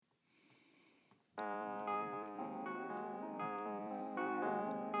I'd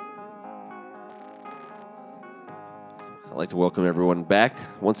like to welcome everyone back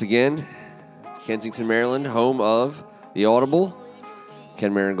once again. Kensington, Maryland, home of the Audible.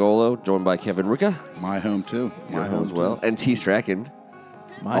 Ken Marangolo, joined by Kevin Rucka. My home, too. Your home as well. And T. Strachan.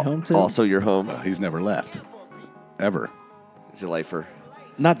 My home, too. Also your home. He's never left. Ever. He's a lifer.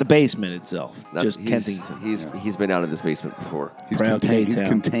 Not the basement itself, just Kensington. He's been out of this basement before. He's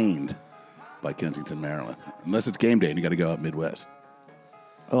contained by Kensington, Maryland. Unless it's game day and you got to go out Midwest.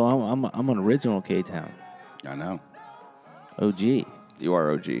 Oh, I'm an original K-Town. I know. OG. You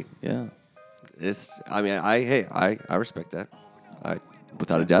are OG. Yeah. I respect that.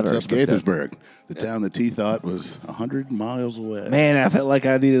 Without a doubt, I respect Gaithersburg, the town that T thought was 100 miles away. Man, I felt like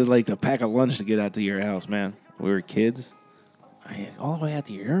I needed to pack a lunch to get out to your house, man. We were kids. All the way out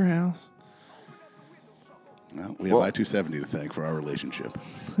to your house? Well, we have I-270 to thank for our relationship.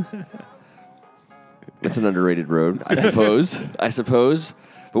 It's an underrated road, I suppose.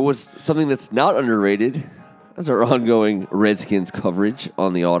 But what's something that's not underrated is our ongoing Redskins coverage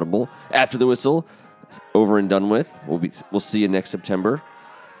on the Audible. After the whistle, over and done with. We'll see you next September.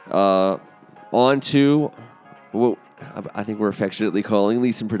 On to what I think we're affectionately calling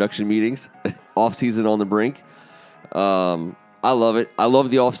lease and production meetings. Offseason on the brink. I love it. I love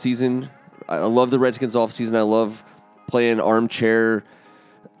the offseason. I love the Redskins offseason. I love playing armchair,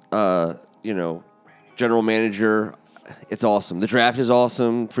 general manager. It's awesome. The draft is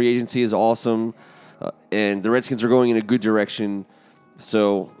awesome. Free agency is awesome. And the Redskins are going in a good direction.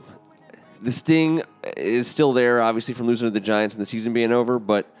 So the sting is still there, obviously, from losing to the Giants and the season being over.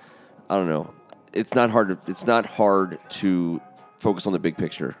 But I don't know. It's not hard to focus on the big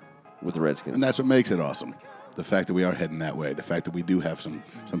picture with the Redskins. And that's what makes it awesome. The fact that we are heading that way. The fact that we do have some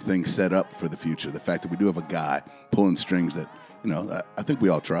things set up for the future. The fact that we do have a guy pulling strings that, I think we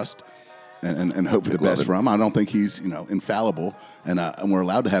all trust and hope for the best from. I don't think he's, infallible. And we're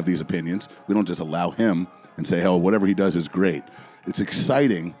allowed to have these opinions. We don't just allow him and say, hell, whatever he does is great. It's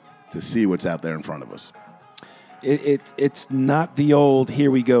exciting to see what's out there in front of us. It's not the old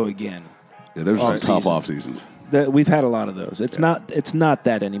here we go again. Yeah, there's some tough off seasons. We've had a lot of those. It's not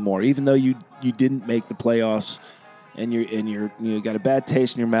that anymore. Even though you didn't make the playoffs and you got a bad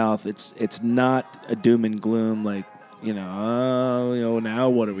taste in your mouth, it's not a doom and gloom like, now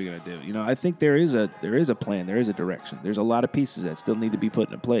what are we going to do? I think there is a plan, there is a direction. There's a lot of pieces that still need to be put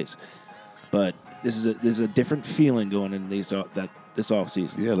into place. But this is a different feeling going into this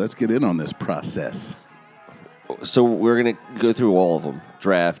offseason. Yeah, let's get in on this process. So we're going to go through all of them.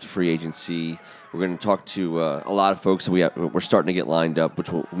 Draft, free agency. We're going to talk to a lot of folks that we're starting to get lined up, which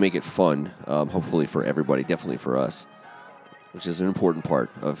will make it fun, hopefully for everybody, definitely for us, which is an important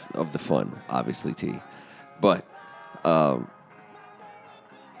part of the fun, obviously, T. But I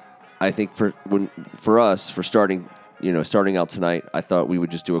think for us, starting out tonight, I thought we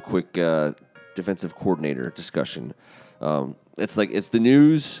would just do a quick defensive coordinator discussion. It's the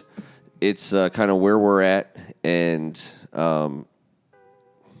news. It's kind of where we're at, and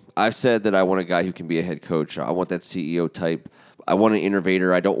I've said that I want a guy who can be a head coach. I want that CEO type. I want an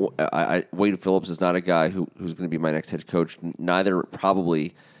innovator. Wade Phillips is not a guy who's going to be my next head coach. Neither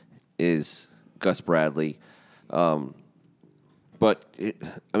probably is Gus Bradley. But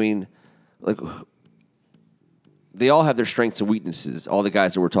they all have their strengths and weaknesses. All the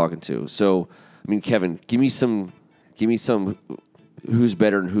guys that we're talking to. So, Kevin, give me some. Who's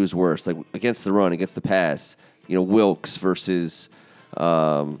better and who's worse? Like against the run, against the pass. Wilkes versus.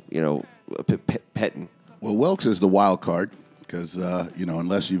 Pettin. Well, Wilkes is the wild card because,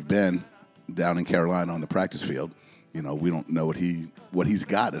 unless you've been down in Carolina on the practice field, we don't know what he's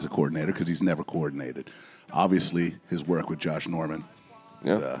got as a coordinator because he's never coordinated. Obviously, his work with Josh Norman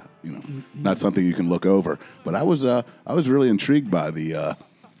is, not something you can look over. But I was really intrigued by the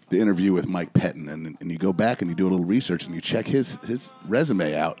interview with Mike Pettin, and you go back and you do a little research and you check his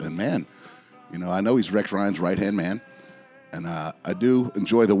resume out, and man, I know he's Rex Ryan's right-hand man. And I do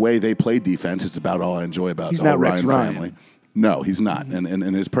enjoy the way they play defense. It's about all I enjoy about the whole Ryan family. No, he's not.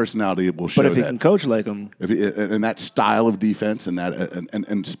 And his personality will show that. But if he can coach like him. And that style of defense,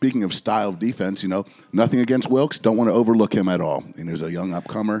 and speaking of style of defense, nothing against Wilkes. Don't want to overlook him at all. He's a young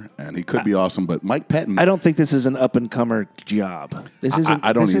upcomer, and he could be awesome. But Mike Pettin. I don't think this is an up-and-comer job. This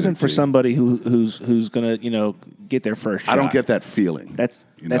isn't for somebody who's going to, get their first shot. I don't get that feeling. That's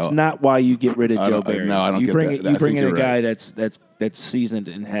not why you get rid of Joe Barry. No, I don't get that. You bring in a guy that's seasoned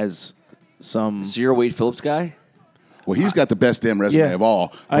and has some. So you're a Wade Phillips guy? Well, he's got the best damn resume of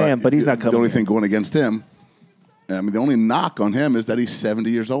all. I am, but he's not coming. The only thing going against him, the only knock on him is that he's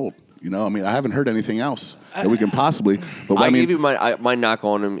 70 years old. I mean, I haven't heard anything else that we can possibly. But I gave you my knock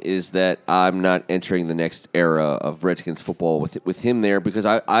on him is that I'm not entering the next era of Redskins football with him there because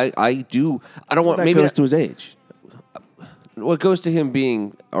I don't want That maybe goes to his age. Well, it goes to him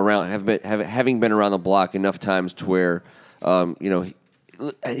being around, having been around the block enough times to where, can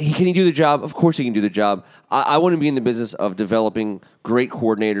he do the job? Of course he can do the job. I want to be in the business of developing great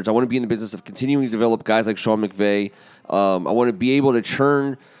coordinators. I want to be in the business of continuing to develop guys like Sean McVay. I want to be able to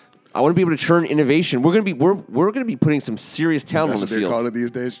churn. I want to be able to churn innovation. We're going to be putting some serious talent on the That's what field. they're calling it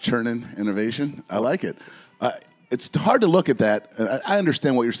these days, churning innovation. I like it. It's hard to look at that. I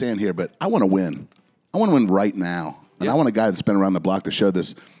understand what you're saying here, but I want to win. I want to win right now. And I want a guy that's been around the block to show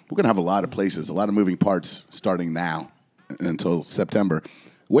this. We're going to have a lot of places, a lot of moving parts starting now until September.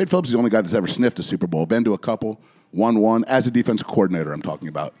 Wade Phillips is the only guy that's ever sniffed a Super Bowl. Been to a couple, won one as a defensive coordinator. I'm talking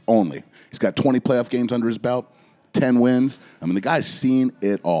about only. He's got 20 playoff games under his belt, 10 wins. I mean, the guy's seen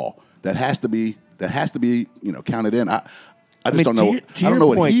it all. That has to be counted in. I don't know. I don't know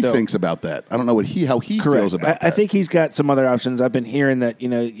what he thinks about that. I don't know how he feels about that. I think he's got some other options. I've been hearing that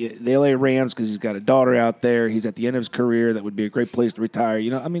the LA Rams, because he's got a daughter out there. He's at the end of his career. That would be a great place to retire.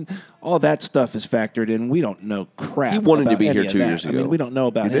 I mean, all that stuff is factored in. We don't know crap. He wanted about to be any here of 2 that. years ago. I mean, we don't know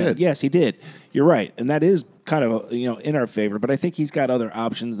about He him. did. Yes, he did. You're right, and that is kind of in our favor. But I think he's got other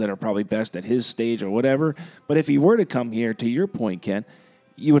options that are probably best at his stage or whatever. But if he were to come here, to your point, Ken,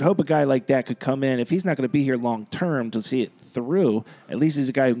 you would hope a guy like that could come in. If he's not going to be here long term to see it through, at least he's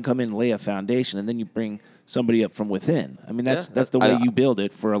a guy who can come in and lay a foundation, and then you bring somebody up from within. I mean, that's the way you build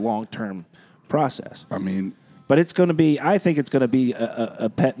it for a long term process. I mean, but it's going to be. I think it's going to be a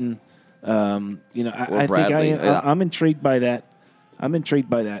Pettin. I Bradley. think I'm intrigued by that. I'm intrigued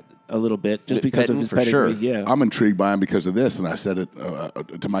by that a little bit just because Pettin, of his for pedigree. sure. Yeah, I'm intrigued by him because of this, and I said it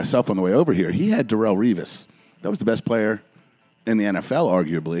to myself on the way over here. He had Darrelle Revis. That was the best player in the NFL,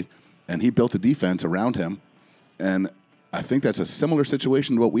 arguably, and he built a defense around him. And I think that's a similar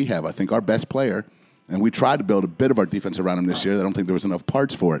situation to what we have. I think our best player, and we tried to build a bit of our defense around him this year. I don't think there was enough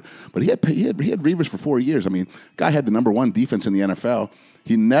parts for it. But he had Revis for 4 years. I mean, guy had the number one defense in the NFL.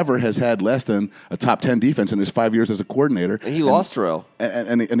 He never has had less than a top 10 defense in his 5 years as a coordinator. And he lost Terrell.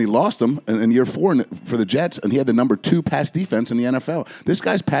 And he lost him in year 4 for the Jets, and he had the number 2 pass defense in the NFL. This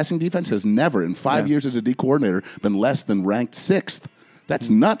guy's passing defense has never, in 5 years as a D coordinator, been less than ranked 6th.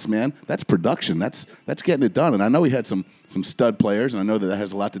 That's nuts, man. That's production. That's getting it done. And I know he had some stud players, and I know that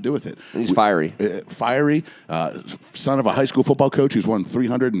has a lot to do with it. And he's fiery. Son of a high school football coach who's won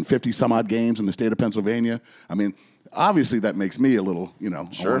 350 some odd games in the state of Pennsylvania. I mean, obviously that makes me a little,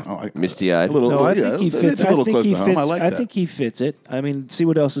 Sure. Misty-eyed. A little, No, I think he fits. It's a little close to home. I like that. I think he fits it. I mean, see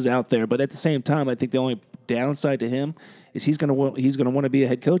what else is out there. But at the same time, I think the only downside to him is he's going to want to be a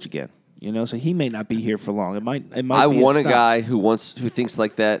head coach again. So he may not be here for long. It might. I want a guy who thinks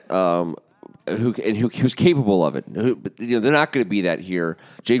like that, who's capable of it. They're not going to be that here.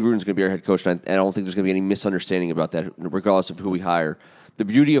 Jay Gruden's going to be our head coach, and I don't think there's going to be any misunderstanding about that, regardless of who we hire. The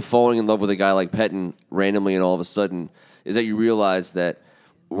beauty of falling in love with a guy like Pettin randomly and all of a sudden is that you realize that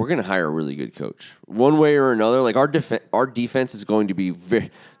we're going to hire a really good coach. One way or another, like our defense is going to be very,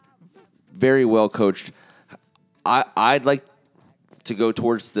 very well coached. I'd like to go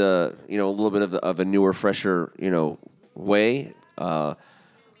towards the, a little bit of a newer, fresher, way. I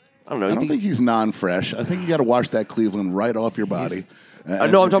don't know. I don't think he's non-fresh. I think you got to wash that Cleveland right off your body.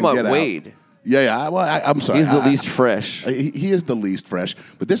 No, I'm talking about Wade. Out. Yeah. I'm sorry. He's the least fresh. He is the least fresh.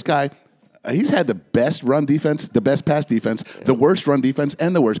 But this guy, he's had the best run defense, the best pass defense, the worst run defense,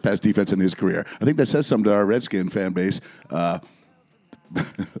 and the worst pass defense in his career. I think that says something to our Redskin fan base.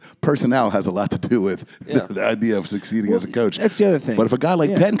 Personnel has a lot to do with the idea of succeeding as a coach. That's the other thing. But if a guy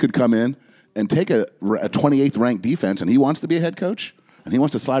like Penn could come in and take a 28th ranked defense, and he wants to be a head coach, and he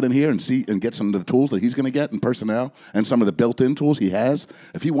wants to slide in here and see and get some of the tools that he's going to get in personnel and some of the built-in tools he has.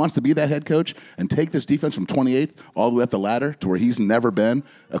 If he wants to be that head coach and take this defense from 28th all the way up the ladder to where he's never been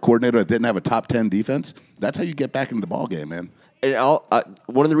a coordinator that didn't have a top 10 defense, that's how you get back into the ball game, man. And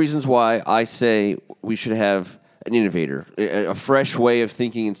one of the reasons why I say we should have an innovator, a fresh way of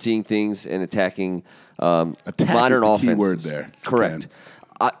thinking and seeing things and attacking modern offenses. Key word there. Correct.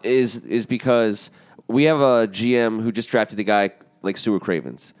 Is because we have a GM who just drafted a guy like Stuart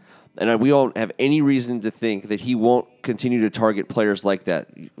Cravens. And we don't have any reason to think that he won't continue to target players like that.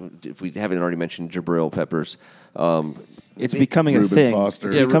 If we haven't already mentioned Jabril Peppers. It's becoming Reuben a thing. Foster.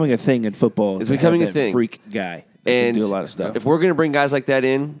 It's becoming a thing in football. It's becoming a that thing. Freak guy. That And can do a lot of stuff. if we're going to bring guys like that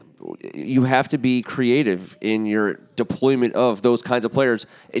in, you have to be creative in your deployment of those kinds of players.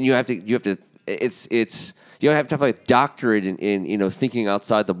 And you have to have a doctorate in thinking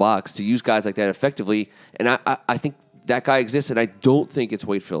outside the box to use guys like that effectively. And I think that guy exists, and I don't think it's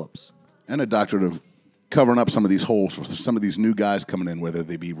Wade Phillips. And a doctrine of covering up some of these holes for some of these new guys coming in, whether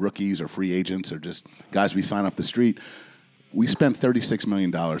they be rookies or free agents or just guys we sign off the street. We spent $36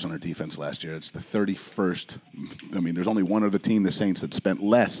 million on our defense last year. It's the 31st. I mean, there's only one other team, the Saints, that spent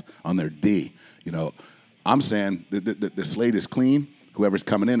less on their D. You know, I'm saying the slate is clean. Whoever's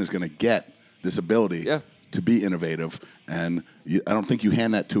coming in is going to get this ability to be innovative. And I don't think you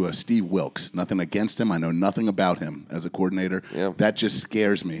hand that to a Steve Wilkes. Nothing against him. I know nothing about him as a coordinator. Yeah. That just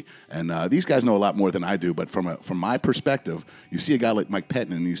scares me. And these guys know a lot more than I do. But from my perspective, you see a guy like Mike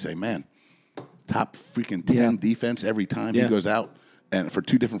Pettin and you say, man, top freaking 10 defense every time he goes out and for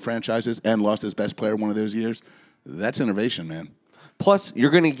two different franchises and lost his best player one of those years. That's innovation, man. Plus, you're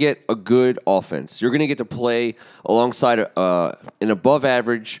going to get a good offense. You're going to get to play alongside an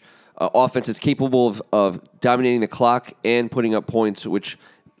above-average offense that's capable of dominating the clock and putting up points, which,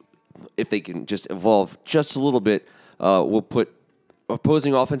 if they can just evolve just a little bit, will put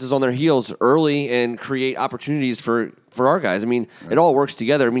opposing offenses on their heels early and create opportunities for our guys. I mean, it all works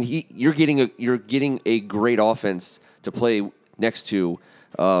together. I mean, you're getting a great offense to play next to.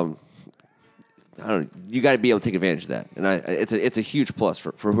 I don't know. You got to be able to take advantage of that, and it's a huge plus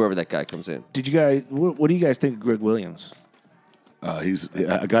for whoever that guy comes in. Did you guys? What do you guys think of Greg Williams?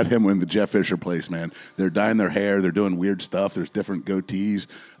 I got him in the Jeff Fisher place, man. They're dyeing their hair. They're doing weird stuff. There's different goatees.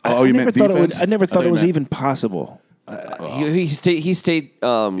 You meant defense? I never thought it was even possible. He stayed. He stayed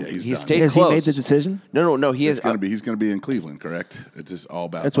close. Has he made the decision? No. He's going to be in Cleveland, correct? It's just all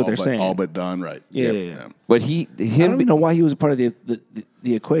about. That's what they're saying. All but done, right? Yeah. But I don't even know why he was a part of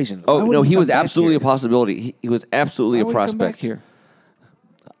the equation. Oh no, he was absolutely a possibility. He was absolutely a prospect here.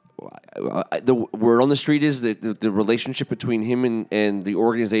 The word on the street is that the relationship between him and the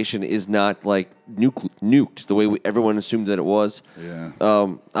organization is not like nuked the way everyone assumed that it was. Yeah. I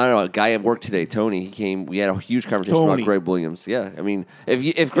don't know. A guy at work today, Tony, he came. We had a huge conversation about Greg Williams. Yeah. I mean,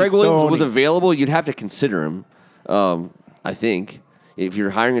 if Greg Williams was available, you'd have to consider him. I think if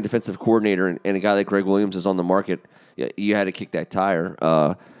you're hiring a defensive coordinator and a guy like Greg Williams is on the market, you had to kick that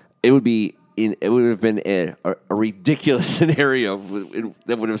tire. It would have been a ridiculous scenario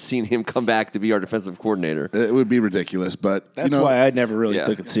that would have seen him come back to be our defensive coordinator. It would be ridiculous, but that's why I never really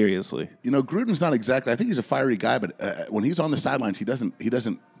took it seriously. You know, Gruden's not exactly. I think he's a fiery guy, but when he's on the sidelines, he doesn't.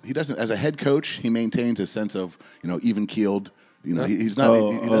 As a head coach, he maintains a sense of even keeled. You know, he's not.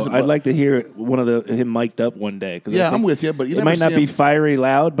 He doesn't. I'd like to hear him mic'd up one day. Yeah, I'm with you, but it might not be fiery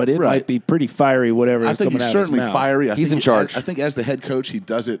loud, but it might be pretty fiery. Whatever. I think he's certainly fiery. He's in charge. I think as the head coach, he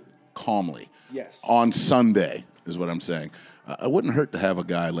does it calmly. Yes. On Sunday is what I'm saying. It wouldn't hurt to have a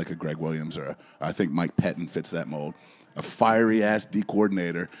guy like a Greg Williams I think Mike Pettin fits that mold. A fiery-ass D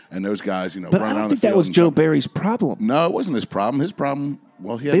coordinator, and those guys, but running I on don't the think that was field. Joe Barry's problem. No, it wasn't his problem. His problem,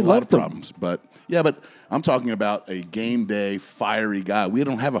 he had a lot of problems. But I'm talking about a game day fiery guy. We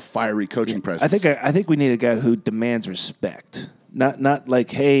don't have a fiery coaching presence. I think we need a guy who demands respect. Not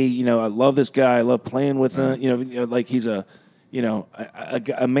like, hey, I love this guy. I love playing with him. Like he's a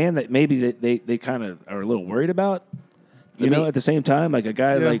man that maybe they kind of are a little worried about, at the same time, like a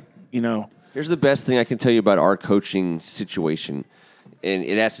guy Here's the best thing I can tell you about our coaching situation, and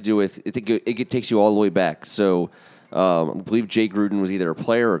it has to do with, it takes you all the way back. So I believe Jay Gruden was either a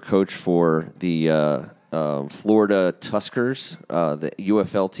player or coach for the Florida Tuskers, the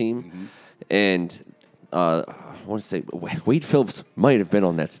UFL team, Mm-hmm. and I want to say Wade Phillips might have been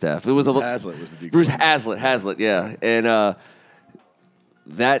on that staff. It was Haslett was the D. Bruce Haslett, yeah, and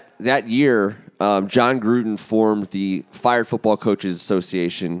that year, John Gruden formed the Fired Football Coaches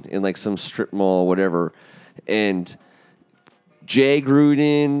Association in like some strip mall, whatever. And Jay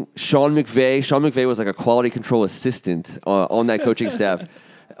Gruden, Sean McVay was like a quality control assistant on that coaching staff.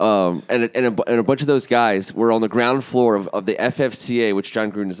 And a bunch of those guys were on the ground floor of the FFCA, which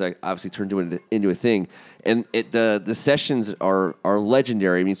John Gruden has obviously turned into a thing. And the sessions are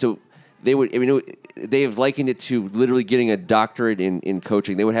legendary. I mean, so they have likened it to literally getting a doctorate in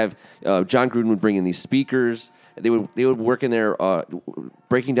coaching. They would have John Gruden would bring in these speakers. They would work in there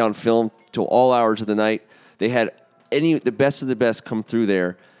breaking down film till all hours of the night. They had the best of the best come through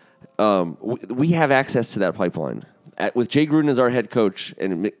there. We have access to that pipeline. With Jay Gruden as our head coach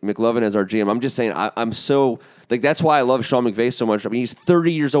and McLovin as our GM, I'm just saying I'm so that's why I love Sean McVay so much. I mean, he's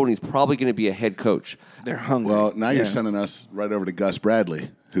 30 years old and he's probably going to be a head coach. They're hungry. Well, now you're sending us right over to Gus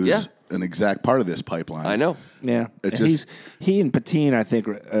Bradley, who's an exact part of this pipeline. I know. Yeah, he and Patine, I think,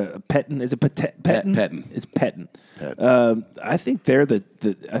 Pettin is it Pettin? Pettin. It's Pettin. I think they're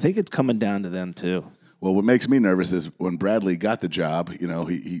I think it's coming down to them too. Well, what makes me nervous is when Bradley got the job,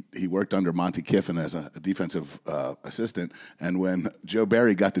 he worked under Monty Kiffin as a defensive assistant. And when Joe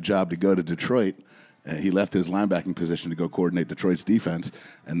Barry got the job to go to Detroit, He left his linebacking position to go coordinate Detroit's defense,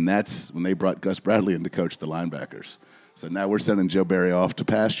 and that's when they brought Gus Bradley in to coach the linebackers. So now we're sending Joe Barry off to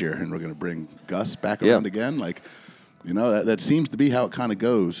pasture, and we're going to bring Gus back around again. Like, that seems to be how it kind of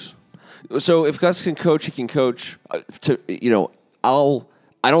goes. So if Gus can coach, he can coach. I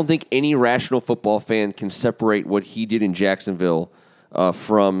don't think any rational football fan can separate what he did in Jacksonville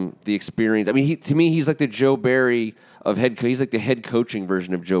from the experience. I mean, to me, he's like the Joe Barry of he's like the head coaching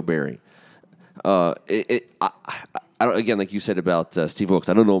version of Joe Barry. I don't, again, like you said about Steve Wilkes,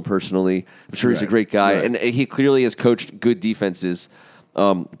 I don't know him personally. I'm sure he's a great guy, and he clearly has coached good defenses.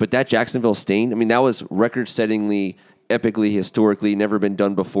 But that Jacksonville stain, I mean, that was record-settingly, epically, historically, never been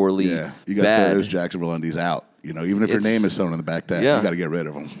done before. Yeah, you got to throw those Jacksonville undies out. Even if your name is sewn on the back tag, you got to get rid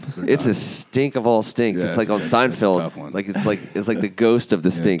of them. It's a stink of all stinks. It's like on Seinfeld. It's like the ghost of the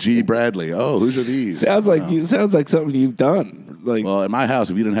stink. G. Bradley. Oh, whose are these? Sounds like something you've done. Well, in my house,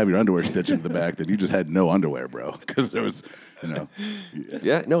 if you didn't have your underwear stitched into the back, then you just had no underwear, bro. Because there was,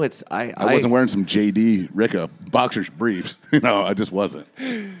 Yeah, no, it's I wasn't wearing some J.D. Ricka boxer briefs. I just wasn't.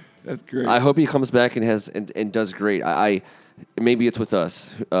 That's great. I hope he comes back and does great. Maybe it's with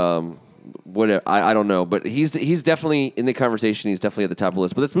us. Whatever, I don't know, but he's definitely in the conversation. He's definitely at the top of the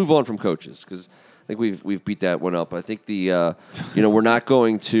list. But let's move on from coaches because I think we've beat that one up. I think we're not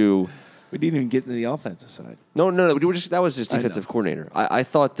going to. We didn't even get into the offensive side. No. That was just defensive coordinator. I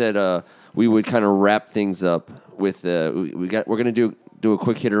thought that we would kind of wrap things up with we're going to do a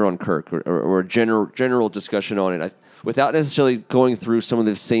quick hitter on Kirk or a general discussion on it without necessarily going through some of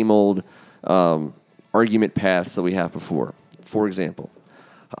the same old argument paths that we have before. For example.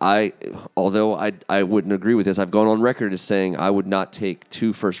 Although I wouldn't agree with this, I've gone on record as saying I would not take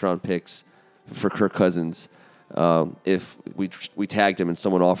 2 first-round picks for Kirk Cousins if we tagged him and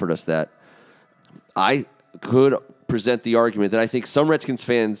someone offered us that. I could present the argument that I think some Redskins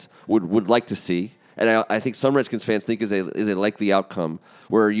fans would like to see, and I think some Redskins fans think is a likely outcome,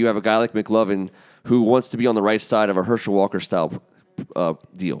 where you have a guy like McLovin who wants to be on the right side of a Herschel Walker-style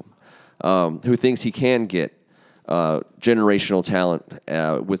deal, who thinks he can get generational talent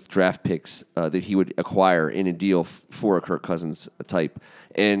with draft picks that he would acquire in a deal for a Kirk Cousins type,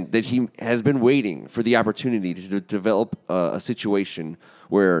 and that he has been waiting for the opportunity to develop a situation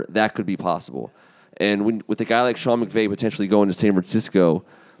where that could be possible. And with a guy like Sean McVay potentially going to San Francisco,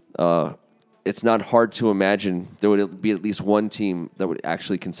 it's not hard to imagine there would be at least one team that would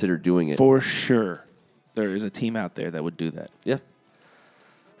actually consider doing it. For sure, there is a team out there that would do that. Yeah,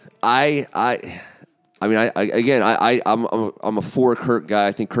 I'm a for Kirk guy.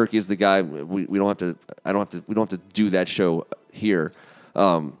 I think Kirk is the guy. We don't have to do that show here.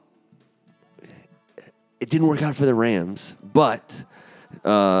 It didn't work out for the Rams, but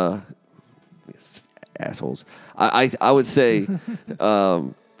assholes. I would say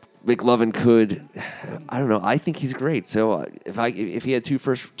McLovin could. I don't know. I think he's great. So if he had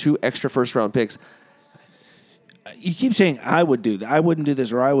two extra first round picks. You keep saying, I would do that. I wouldn't do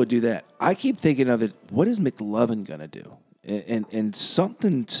this or I would do that. I keep thinking of it, what is McLovin going to do? And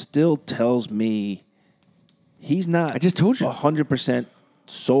something still tells me he's not. I just told you 100%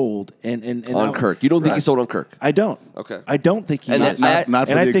 sold. And on Kirk. You don't think he's sold on Kirk? I don't. Okay. I don't think he is. Not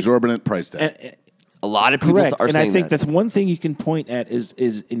for the exorbitant price tag. A lot of people are saying that. And I think that's one thing you can point at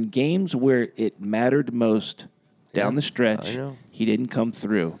is in games where it mattered most down the stretch, he didn't come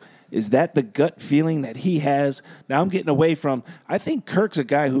through. Is that the gut feeling that he has? Now I'm getting away from, I think Kirk's a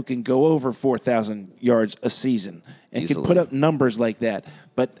guy who can go over 4,000 yards a season and can put up numbers like that.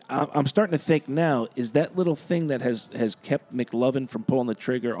 But I'm starting to think now, is that little thing that has kept McLovin from pulling the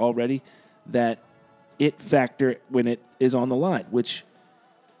trigger already, that it factor when it is on the line, which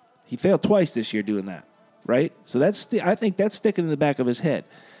he failed twice this year doing that, right? So I think that's sticking in the back of his head.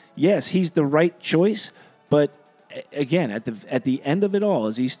 Yes, he's the right choice, but again, at the end of it all,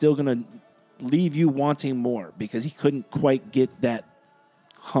 is he still going to leave you wanting more because he couldn't quite get that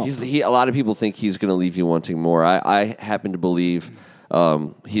hump? A lot of people think he's going to leave you wanting more. I happen to believe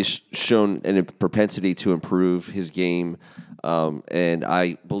he's shown a propensity to improve his game, and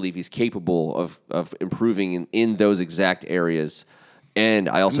I believe he's capable of improving in those exact areas. And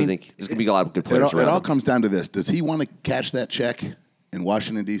I also think there's going to be a lot of good players around. It all comes down to this. Does he want to cash that check in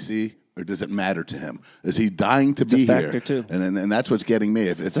Washington, D.C., or does it matter to him? Is he dying to be here? It's a factor, too. And that's what's getting me.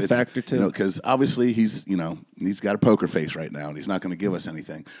 It's a factor, too. Because obviously he's got a poker face right now, and he's not going to give us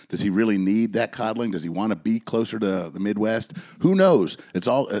anything. Does he really need that coddling? Does he want to be closer to the Midwest? Who knows? It's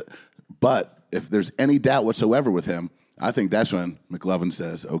all. But if there's any doubt whatsoever with him, I think that's when McLovin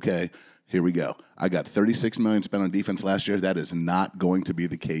says, okay, here we go. I got $36 million spent on defense last year. That is not going to be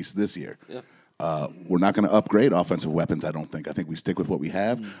the case this year. Yeah. We're not going to upgrade offensive weapons, I don't think. I think we stick with what we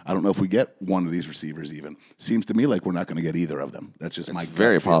have. I don't know if we get one of these receivers even. Seems to me like we're not going to get either of them. That's just my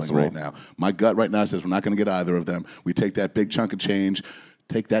very gut feeling possible right now. My gut right now says we're not going to get either of them. We take that big chunk of change,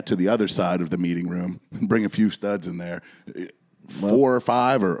 take that to the other side of the meeting room, bring a few studs in there. 4 or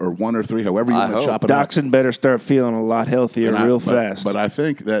 5 or 1 or 3, however you want to chop it up. Doxson better start feeling a lot healthier fast. But I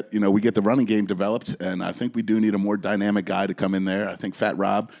think that, we get the running game developed, and I think we do need a more dynamic guy to come in there. I think Fat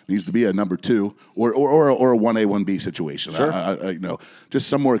Rob needs to be a number 2 or a 1A, 1B situation. Sure. Just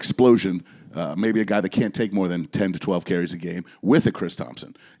some more explosion. Maybe a guy that can't take more than 10 to 12 carries a game with a Chris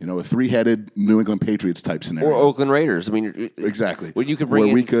Thompson. A 3-headed New England Patriots type scenario. Or Oakland Raiders. I mean, exactly. What you could bring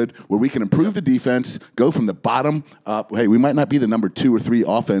where we can improve the defense, go from the bottom up. Hey, we might not be the number 2 or 3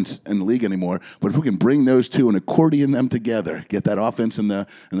 offense in the league anymore, but if we can bring those two and accordion them together, get that offense in the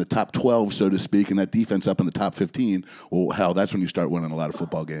top 12, so to speak, and that defense up in the top 15, well, hell, that's when you start winning a lot of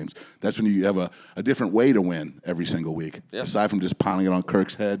football games. That's when you have a different way to win every single week. Yep. Aside from just piling it on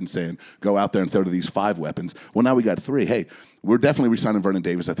Kirk's head and saying, go out there and throw to these 5 weapons. Well, now we got 3. Hey, we're definitely re-signing Vernon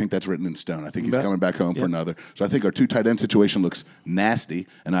Davis. I think that's written in stone. I think he's coming back home for another. So I think our 2 tight end situation looks nasty.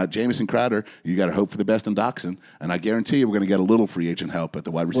 And Jamison Crowder, you got to hope for the best in Doxson. And I guarantee you we're going to get a little free agent help at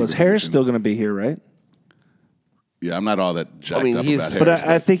the wide receiver position. Well, is Harris position. still going to be here, right? Yeah, I'm not all that jacked up about Harris. But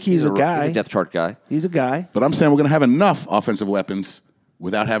I think he's a guy. He's a depth chart guy. He's a guy. But I'm saying we're going to have enough offensive weapons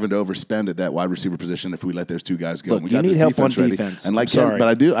without having to overspend at that wide receiver position if we let those 2 guys go. Look, we you got need this help defense on ready. defense. And like Ken, but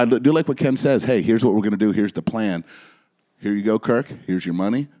I do like what Ken says. Hey, here's what we're going to do. Here's the plan. Here you go, Kirk. Here's your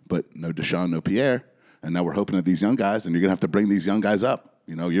money, but no Deshaun, no Pierre. And now we're hoping at these young guys, and you're going to have to bring these young guys up.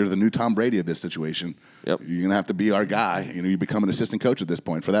 You're the new Tom Brady of this situation. Yep. You're going to have to be our guy. You become an assistant coach at this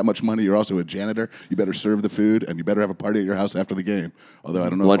point. For that much money, you're also a janitor. You better serve the food, and you better have a party at your house after the game. Although I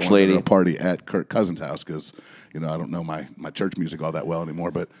don't know Lunch if I want to lady. go to a party at Kirk Cousins' house because, I don't know my church music all that well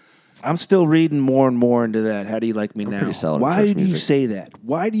anymore. But I'm still reading more and more into that. How do you like me now? pretty solid Why church do you music. say that?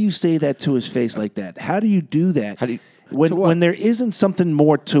 Why do you say that to his face like that? How do you do that? How do you- when there isn't something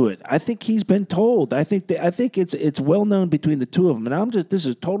more to it? I think he's been told. I think it's well known between the two of them. And this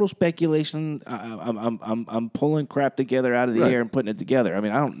is total speculation. I'm pulling crap together out of the air and putting it together. I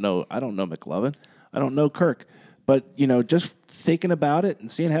mean, I don't know McLovin. I don't know Kirk. But just thinking about it and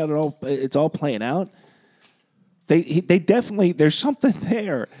seeing how it's all playing out. They definitely, there's something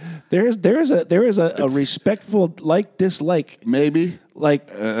there. There is a respectful dislike. maybe.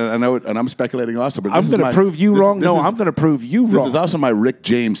 I know, and I'm speculating also. But I'm going to prove you wrong. I'm going to prove you wrong. This is also my Rick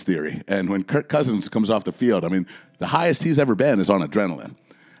James theory. And when Kirk Cousins comes off the field, I mean, the highest he's ever been is on adrenaline.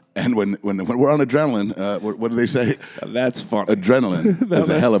 And when we're on adrenaline, what do they say? That's funny. Adrenaline is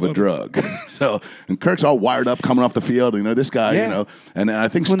a hell of a drug. And Kirk's all wired up coming off the field. This guy, and I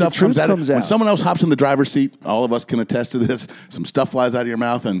think when the stuff comes truth out. comes out. When someone else hops in the driver's seat, all of us can attest to this. Some stuff flies out of your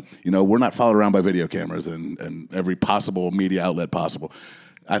mouth, and we're not followed around by video cameras and every possible media outlet possible.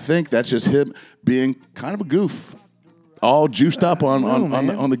 I think that's just him being kind of a goof, all juiced up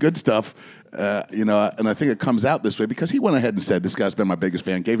on the good stuff. And I think it comes out this way because he went ahead and said, this guy's been my biggest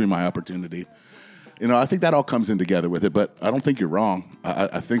fan, gave me my opportunity. I think that all comes in together with it, but I don't think you're wrong.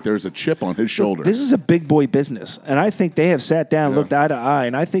 I think there's a chip on his shoulder. This is a big boy business, and I think they have sat down, looked eye to eye,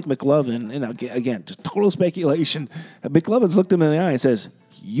 and I think McLovin, again, just total speculation, McLovin's looked him in the eye and says,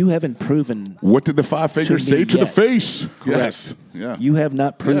 you haven't proven... What did the 5 fingers say to the face? Correct. Yes. Yeah. You have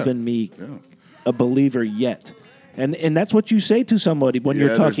not proven me a believer yet. And that's what you say to somebody when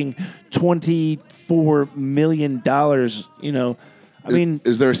you're talking $24 million, I mean,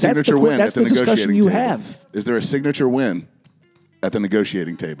 is there a signature win at the discussion negotiating you table? have. Is there a signature win at the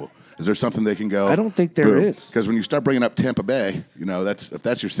negotiating table? Is there something they can go? I don't think there is. Because when you start bringing up Tampa Bay, if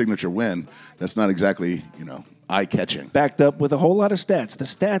that's your signature win, that's not exactly eye-catching. Backed up with a whole lot of stats. The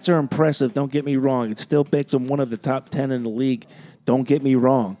stats are impressive. Don't get me wrong. It still makes him one of the top 10 in the league. Don't get me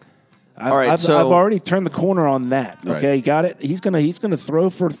wrong. I've already turned the corner on that. Okay, Right. got it. He's gonna throw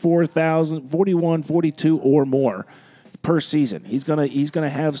for 4,000, 41, 42 or more per season. He's gonna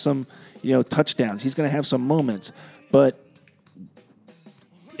have some touchdowns. He's gonna have some moments, but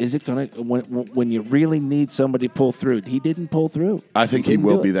is it gonna when you really need somebody to pull through? He didn't pull through. I think he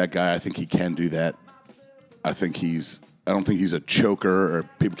will be that guy. I think he can do that. I don't think he's a choker, or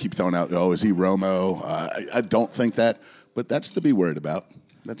people keep throwing out, is he Romo? I don't think that, but that's to be worried about.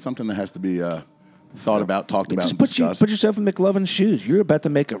 That's something that has to be thought about, talked about, and discussed. Put yourself in McLovin's shoes. You're about to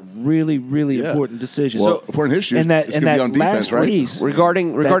make a really, really important decision. Well, if we're in his shoes, it's going to be on defense, right? Piece,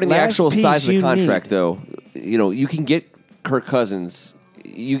 Regarding the actual size of the contract, need. though, you can get Kirk Cousins.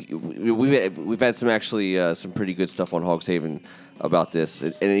 We've had some pretty good stuff on Hogs Haven about this,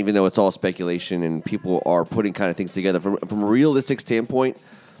 and even though it's all speculation and people are putting kind of things together from a realistic standpoint,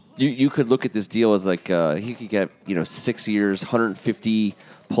 You could look at this deal as like he could get 6 years,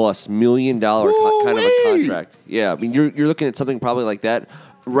 $150+ million kind of a contract. Yeah, I mean you're looking at something probably like that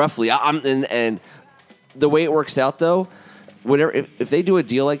roughly. And the way it works out though, whatever if they do a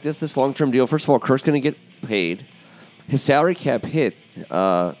deal like this long-term deal, first of all, Kirk's going to get paid. His salary cap hit,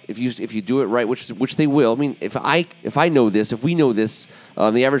 if you do it right, which they will. I mean, if I know this, if we know this,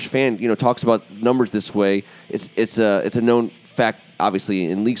 the average fan talks about numbers this way. It's a known fact, obviously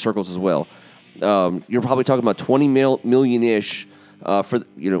in league circles as well. You're probably talking about $20 million-ish for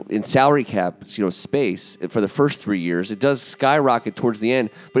in salary cap space for the first 3 years. It does skyrocket towards the end,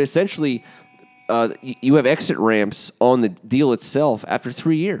 but essentially you have exit ramps on the deal itself after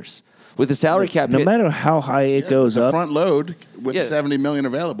 3 years. With the salary cap no hit, matter how high it goes the up, front load with $70 million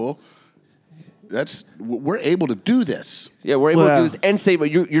available, we're able to do this. Yeah, we're able to do this and save.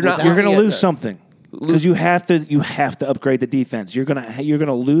 But you're not. You're going to lose something because you have to upgrade the defense. You're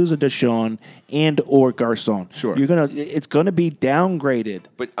gonna lose a Deshaun and or Garcon. Sure, it's gonna be downgraded.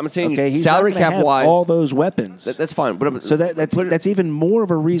 But I'm saying he's salary not gonna cap have wise, all those weapons. That's fine. But so that's even more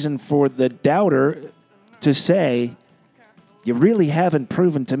of a reason for the doubter to say, you really haven't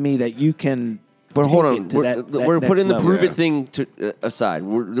proven to me that you can. But hold on, we're putting the prove it Yeah. thing aside.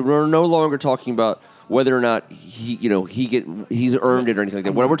 We're no longer talking about whether or not he's earned it or anything like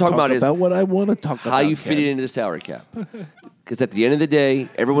that. What we're talking about is what I want to talk about. How you fit it into the salary cap. Because at the end of the day,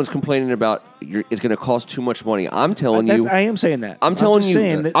 everyone's complaining about it's going to cost too much money. I'm telling you, I am saying that. I'm telling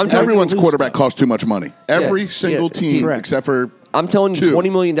you, everyone's quarterback costs too much money. Every Yes, single team, except for. I'm telling you, two.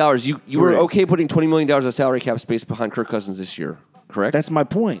 $20 million. You were okay putting $20 million of salary cap space behind Kirk Cousins this year, correct? That's my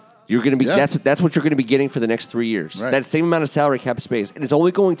point. You're going to be Yeah. that's what you're going to be getting for the next 3 years. Right. That same amount of salary cap space, and it's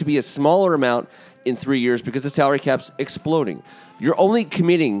only going to be a smaller amount in 3 years because the salary cap's exploding. You're only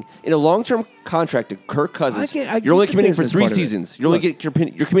committing in a long-term contract to Kirk Cousins. You're only committing for 3 seasons. You're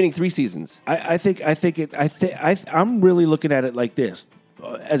committing 3 seasons. I'm really looking at it like this.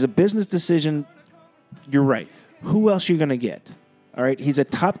 As a business decision, you're right. Who else are you going to get? All right, he's a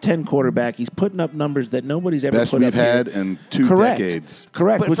top 10 quarterback. He's putting up numbers that nobody's ever Best put up we've had in 2 decades.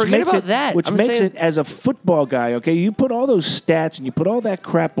 Correct. But which forget makes about it, that. Which I'm makes saying- it, as a football guy, okay, you put all those stats and you put all that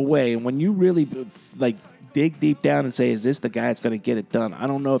crap away, and when you really dig deep down and say, is this the guy that's going to get it done? I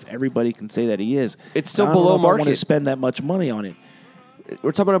don't know if everybody can say that he is. It's still I don't below know if I want to market. spend that much money on it.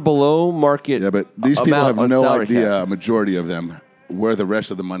 We're talking about a below market. Yeah, but these people amount have on no salary idea, cap. a majority of them, where the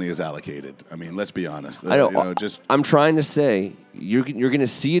rest of the money is allocated. I mean, let's be honest. I know. I'm trying to say you're going to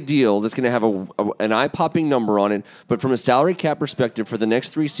see a deal that's going to have an eye-popping number on it, but from a salary cap perspective for the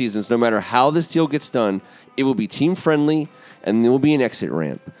next 3 seasons, no matter how this deal gets done, it will be team-friendly and there will be an exit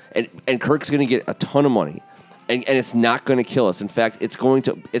ramp. And Kirk's going to get a ton of money. And it's not going to kill us. In fact, it's going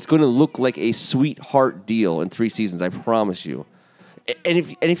to look like a sweetheart deal in 3 seasons, I promise you. And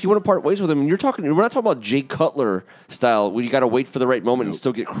if you want to part ways with him, we're not talking about Jay Cutler style where you got to wait for the right moment and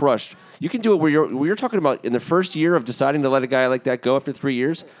still get crushed. You can do it where you're talking about in the first year of deciding to let a guy like that go after 3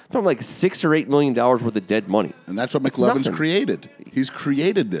 years. I'm talking like $6 or $8 million worth of dead money. And that's what McLovin's created. He's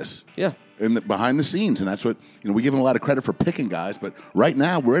created this. Yeah. Behind the scenes, and that's what we give him a lot of credit for picking guys. But right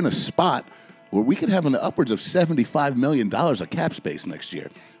now, we're in a spot where we could have in the upwards of $75 million of cap space next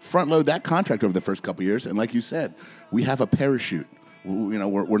year. Front load that contract over the first couple of years, and like you said, we have a parachute.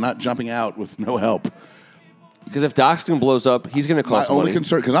 We're not jumping out with no help. Because if Doxkin blows up, he's going to cost My money. only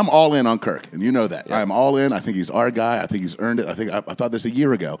concern, because I'm all in on Kirk, and you know that. Yeah. I'm all in. I think he's our guy. I think he's earned it. I thought this a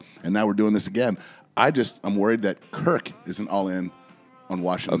year ago, and now we're doing this again. I'm worried that Kirk isn't all in on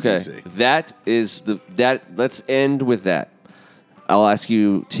Washington, D.C. Let's end with that. I'll ask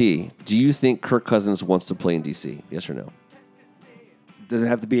you, T, do you think Kirk Cousins wants to play in D.C.? Yes or no? Does it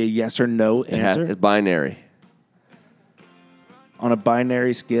have to be a yes or no answer? It's binary. On a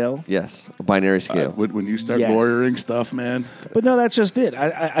binary scale? Yes, a binary scale. When you start Yes. lawyering stuff, man. But no, that's just it.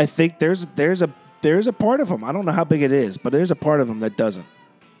 I think there's a part of him. I don't know how big it is, but there's a part of him that doesn't.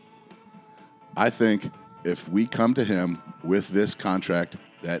 I think if we come to him with this contract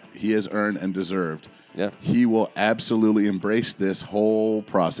that he has earned and deserved, he will absolutely embrace this whole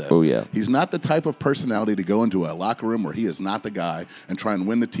process. Oh, yeah. He's not the type of personality to go into a locker room where he is not the guy and try and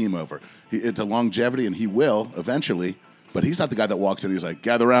win the team over. It's a longevity, and he will eventually, but he's not the guy that walks in and he's like,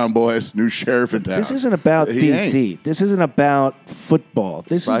 gather around, boys, new sheriff in town. This isn't about D.C. Ain't. This isn't about football.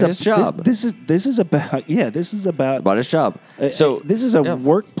 This about is his job. This is about This is about his job. So this is a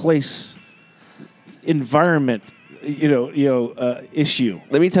workplace environment. Issue.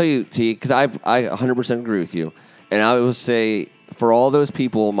 Let me tell you, T, because I 100% agree with you, and I will say for all those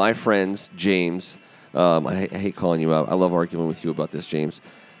people, my friends, James, I hate calling you out. I love arguing with you about this, James.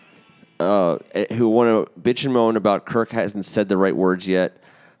 Who want to bitch and moan about Kirk hasn't said the right words yet.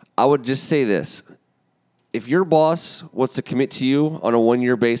 I would just say this. If your boss wants to commit to you on a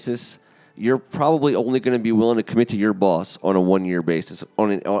 1-year basis, you're probably only going to be willing to commit to your boss on a 1-year basis,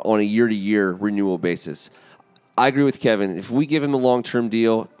 on a year-to-year renewal basis. I agree with Kevin. If we give him a long-term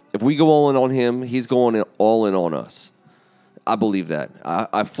deal, if we go all in on him, he's going all in on us. I believe that.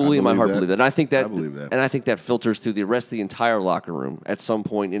 I fully in my heart believe that. And I think that. I believe that. And I think that filters through the rest of the entire locker room at some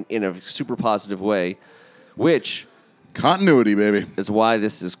point in a super positive way, which continuity, baby, is why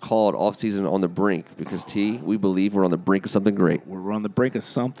this is called Offseason on the Brink. Because we believe we're on the brink of something great. We're on the brink of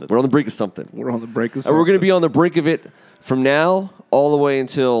something. We're on the brink of something. We're on the brink of And something. we're going to be on the brink of it from now all the way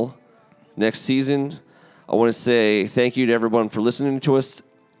until next season. I want to say thank you to everyone for listening to us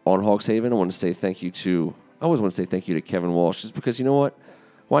on Hogs Haven. I want to say thank you to. I always want to say thank you to Kevin Walsh, just because you know what?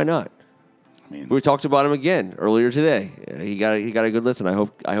 Why not? I mean, We talked about him again earlier today. He got a good listen. I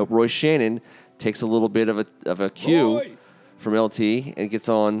hope Roy Shannon takes a little bit of a cue from LT and gets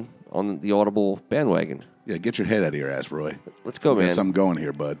on the Audible bandwagon. yeah, get your head out of your ass, Roy. Let's go, We man. got something going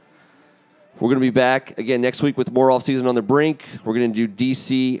here, bud. We're going to be back again next week with more Offseason on the Brink. We're going to do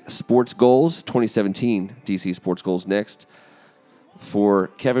DC Sports Goals, 2017 DC Sports Goals next. For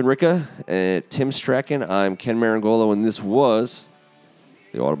Kevin Ricca and Tim Strachan, I'm Ken Marangolo, and this was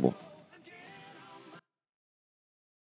The Audible.